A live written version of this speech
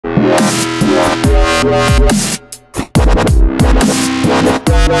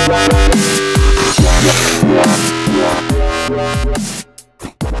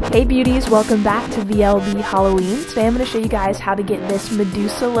welcome back to VLB Halloween. Today I'm going to show you guys how to get this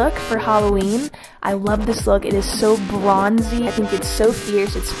Medusa look for Halloween. I love this look. It is so bronzy. I think it's so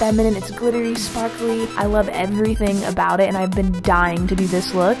fierce. It's feminine. It's glittery, sparkly. I love everything about it, and I've been dying to do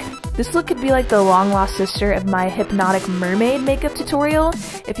this look. This look could be like the long-lost sister of my hypnotic mermaid makeup tutorial.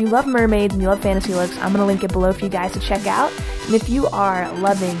 If you love mermaids and you love fantasy looks, I'm going to link it below for you guys to check out. And if you are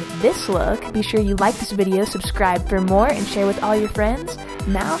loving this look, be sure you like this video, subscribe for more, and share with all your friends.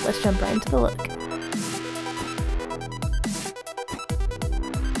 Now, let's jump right into the look.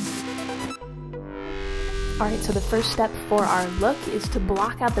 Alright, so the first step for our look is to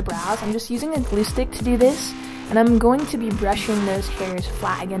block out the brows. I'm just using a glue stick to do this, and I'm going to be brushing those hairs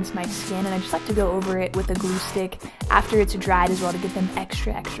flat against my skin, and I just like to go over it with a glue stick after it's dried as well to get them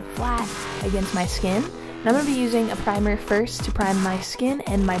extra flat against my skin. And I'm going to be using a primer first to prime my skin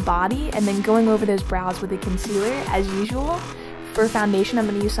and my body, and then going over those brows with a concealer as usual. For foundation, I'm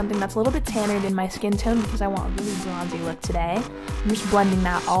going to use something that's a little bit tanner than my skin tone because I want a really bronzy look today. I'm just blending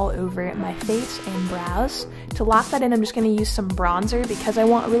that all over my face and brows. To lock that in, I'm just going to use some bronzer because I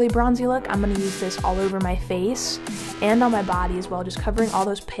want a really bronzy look. I'm going to use this all over my face and on my body as well, just covering all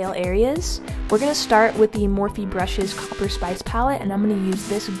those pale areas. We're going to start with the Morphe Brushes Copper Spice palette, and I'm going to use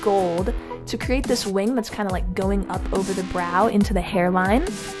this gold to create this wing that's kind of like going up over the brow into the hairline.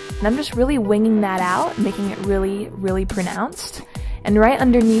 And I'm just really winging that out, making it really pronounced. And right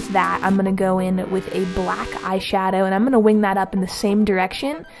underneath that, I'm going to go in with a black eyeshadow, and I'm going to wing that up in the same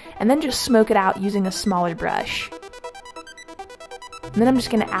direction, and then just smoke it out using a smaller brush. And then I'm just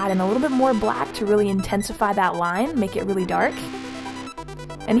going to add in a little bit more black to really intensify that line, make it really dark.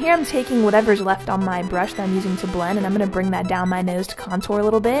 And here I'm taking whatever's left on my brush that I'm using to blend, and I'm going to bring that down my nose to contour a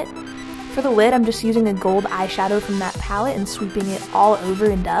little bit. For the lid, I'm just using a gold eyeshadow from that palette and sweeping it all over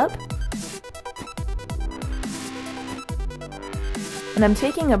and up. And I'm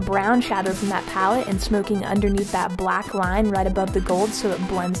taking a brown shadow from that palette and smoking underneath that black line right above the gold so it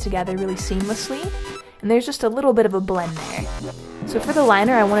blends together really seamlessly. And there's just a little bit of a blend there. So for the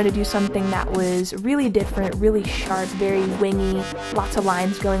liner, I wanted to do something that was really different, really sharp, very wingy, lots of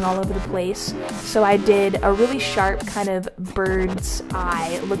lines going all over the place. So I did a really sharp kind of bird's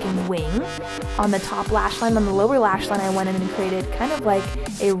eye looking wing on the top lash line. On the lower lash line, I went in and created kind of like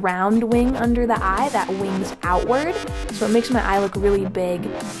a round wing under the eye that wings outward. So it makes my eye look really big.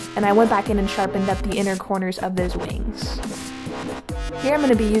 And I went back in and sharpened up the inner corners of those wings. Here I'm going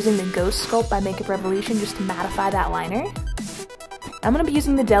to be using the Ghost Sculpt by Makeup Revolution just to mattify that liner. I'm going to be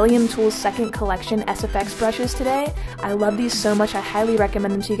using the Delium Tools second collection SFX brushes today. I love these so much, I highly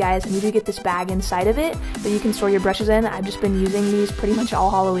recommend them to you guys, and you do get this bag inside of it that you can store your brushes in. I've just been using these pretty much all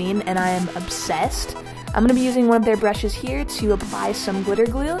Halloween, and I am obsessed. I'm going to be using one of their brushes here to apply some glitter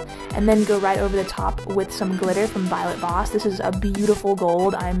glue, and then go right over the top with some glitter from Violet Voss. This is a beautiful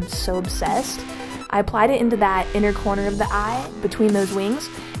gold, I'm so obsessed. I applied it into that inner corner of the eye between those wings,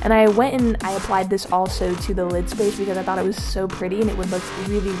 and I went and I applied this also to the lid space because I thought it was so pretty and it would look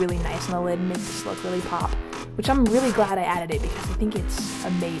really nice on the lid and make this look really pop, which I'm really glad I added it because I think it's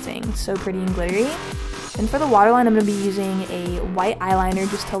amazing, so pretty and glittery. And for the waterline, I'm going to be using a white eyeliner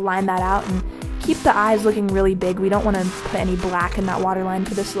just to line that out and keep the eyes looking really big. We don't want to put any black in that waterline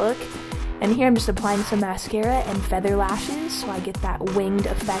for this look. And here I'm just applying some mascara and feather lashes so I get that winged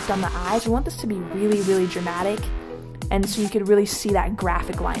effect on the eyes. We want this to be really dramatic, and so you could really see that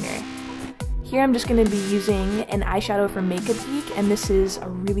graphic liner. Here I'm just going to be using an eyeshadow from Makeup Geek, and this is a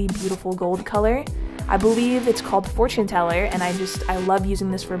really beautiful gold color. I believe it's called Fortune Teller, and I love using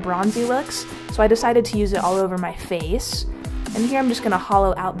this for bronzy looks, so I decided to use it all over my face. And here I'm just going to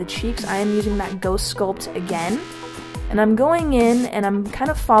hollow out the cheeks. I am using that Ghost Sculpt again. And I'm going in and I'm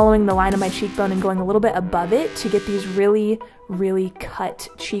kind of following the line of my cheekbone and going a little bit above it to get these really cut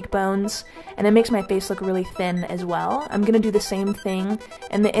cheekbones, and it makes my face look really thin as well. I'm going to do the same thing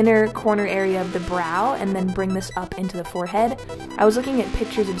in the inner corner area of the brow and then bring this up into the forehead. I was looking at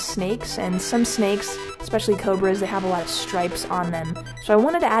pictures of snakes, and some snakes, especially cobras, they have a lot of stripes on them. So I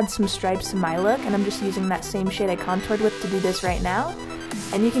wanted to add some stripes to my look, and I'm just using that same shade I contoured with to do this right now.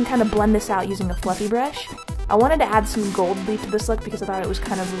 And you can kind of blend this out using a fluffy brush. I wanted to add some gold leaf to this look because I thought it was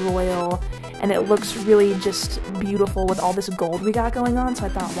kind of royal and it looks really just beautiful with all this gold we got going on, so I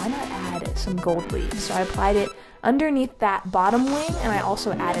thought, why not add some gold leaf? So I applied it underneath that bottom wing, and I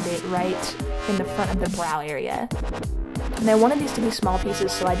also added it right in the front of the brow area. And I wanted these to be small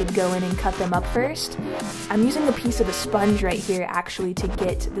pieces, so I did go in and cut them up first. I'm using a piece of a sponge right here actually to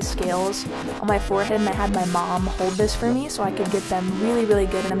get the scales on my forehead, and I had my mom hold this for me so I could get them really, really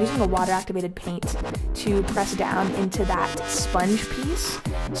good. And I'm using a water activated paint to press down into that sponge piece.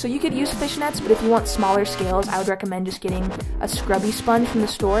 So you could use fishnets, but if you want smaller scales, I would recommend just getting a scrubby sponge from the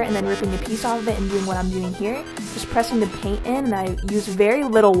store and then ripping a piece off of it and doing what I'm doing here. Just pressing the paint in, and I used very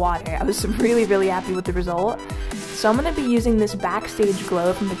little water. I was really, really happy with the result. So I'm going to be using this Backstage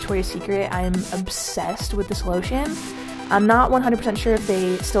Glow from Victoria's Secret. I am obsessed with this lotion. I'm not 100% sure if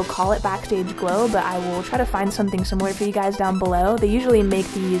they still call it Backstage Glow, but I will try to find something similar for you guys down below. They usually make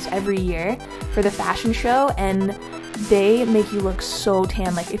these every year for the fashion show, and they make you look so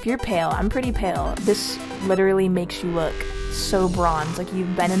tan. Like, if you're pale, I'm pretty pale, this literally makes you look so bronze, like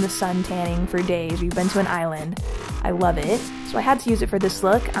you've been in the sun tanning for days, or you've been to an island. I love it. So I had to use it for this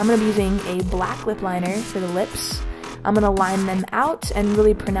look. I'm going to be using a black lip liner for the lips. I'm going to line them out and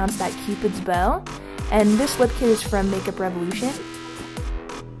really pronounce that Cupid's bow. And this lip kit is from Makeup Revolution.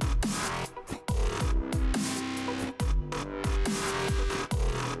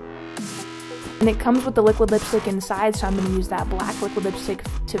 And it comes with the liquid lipstick inside, so I'm going to use that black liquid lipstick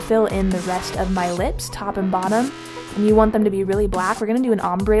to fill in the rest of my lips, top and bottom. And you want them to be really black. We're going to do an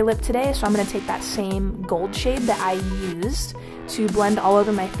ombre lip today, so I'm going to take that same gold shade that I used to blend all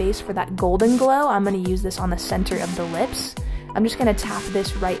over my face for that golden glow. I'm going to use this on the center of the lips. I'm just going to tap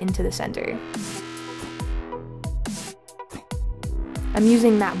this right into the center. I'm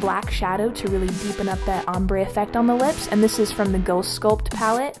using that black shadow to really deepen up that ombre effect on the lips, and this is from the Ghost Sculpt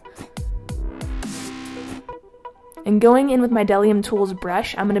palette. And going in with my Delium Tools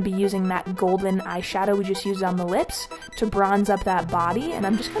brush, I'm going to be using that golden eyeshadow we just used on the lips to bronze up that body, and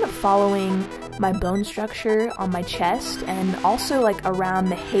I'm just kind of following my bone structure on my chest and also like around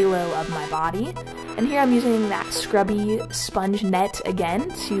the halo of my body. And here I'm using that scrubby sponge net again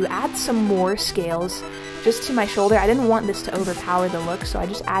to add some more scales just to my shoulder. I didn't want this to overpower the look, so I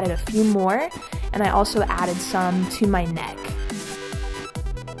just added a few more, and I also added some to my neck.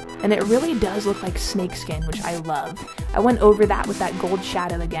 And it really does look like snakeskin, which I love. I went over that with that gold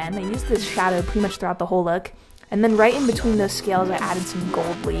shadow again. I used this shadow pretty much throughout the whole look. And then right in between those scales, I added some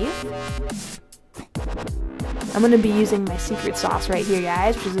gold leaf. I'm going to be using my secret sauce right here,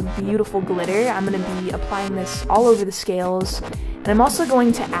 guys, which is a beautiful glitter. I'm going to be applying this all over the scales. And I'm also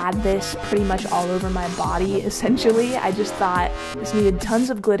going to add this pretty much all over my body, essentially. I just thought this needed tons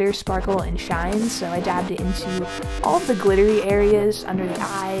of glitter, sparkle, and shine, so I dabbed it into all of the glittery areas under the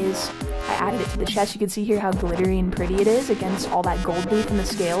eyes. I added it to the chest. You can see here how glittery and pretty it is against all that gold leaf in the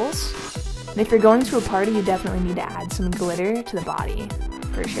scales. And if you're going to a party, you definitely need to add some glitter to the body,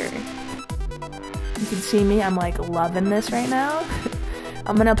 for sure. You can see me, I'm like loving this right now.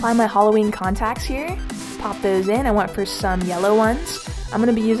 I'm going to apply my Halloween contacts here. Pop those in. I went for some yellow ones. I'm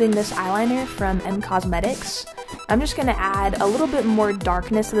going to be using this eyeliner from M Cosmetics. I'm just going to add a little bit more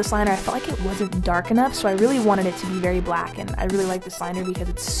darkness to this liner. I felt like it wasn't dark enough, so I really wanted it to be very black, and I really like this liner because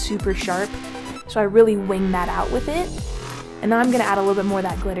it's super sharp, so I really winged that out with it. And now I'm going to add a little bit more of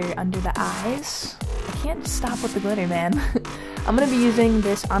that glitter under the eyes. I can't stop with the glitter, man. I'm going to be using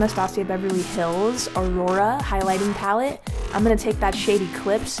this Anastasia Beverly Hills Aurora highlighting palette. I'm going to take that shade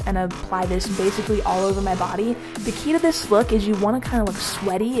Eclipse and apply this basically all over my body. The key to this look is you want to kind of look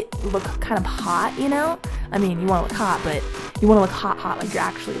sweaty, look kind of hot, you know? I mean, you want to look hot, but you want to look hot, like you're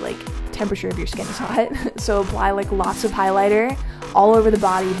actually like, the temperature of your skin is hot. So apply like lots of highlighter all over the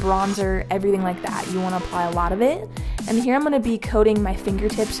body, bronzer, everything like that. You want to apply a lot of it. And here I'm going to be coating my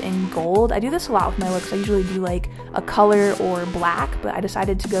fingertips in gold. I do this a lot with my looks. I usually do like a color or black, but I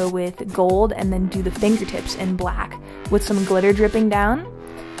decided to go with gold and then do the fingertips in black with some glitter dripping down.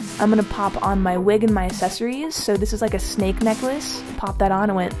 I'm going to pop on my wig and my accessories. So this is like a snake necklace. Pop that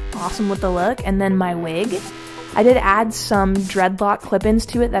on, it went awesome with the look. And then my wig. I did add some dreadlock clip-ins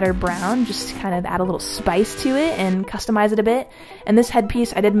to it that are brown, just to kind of add a little spice to it and customize it a bit. And this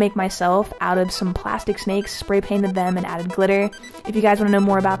headpiece I did make myself out of some plastic snakes, spray painted them and added glitter. If you guys want to know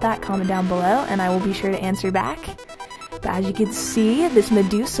more about that, comment down below and I will be sure to answer back. But as you can see, this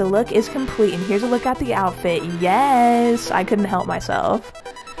Medusa look is complete, and here's a look at the outfit. Yes, I couldn't help myself.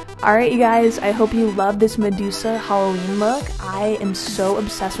 Alright you guys, I hope you love this Medusa Halloween look. I am so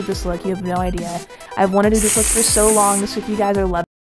obsessed with this look, you have no idea. I've wanted to do this look for so long, so if you guys are loving